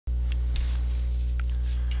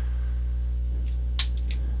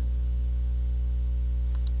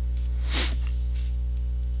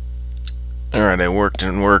Alright, I worked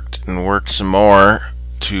and worked and worked some more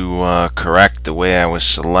to correct the way I was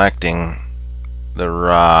selecting the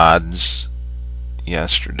rods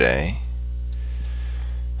yesterday.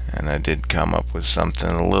 And I did come up with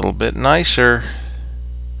something a little bit nicer.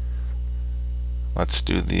 Let's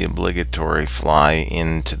do the obligatory fly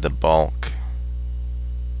into the bulk.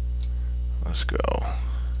 Let's go.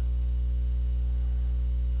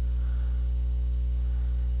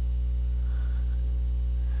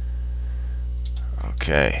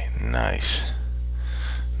 Okay, nice.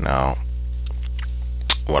 Now,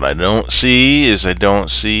 what I don't see is I don't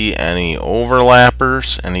see any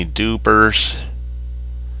overlappers, any dupers.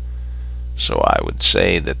 So I would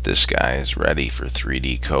say that this guy is ready for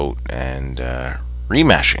 3D coat and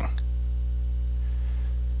remeshing.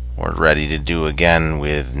 We're ready to do again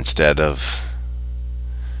with, instead of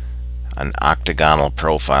an octagonal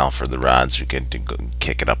profile for the rods, we could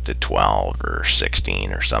kick it up to 12 or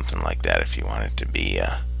 16 or something like that if you want it to be.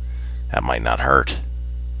 That might not hurt.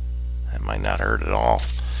 That might not hurt at all.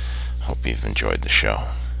 Hope you've enjoyed the show.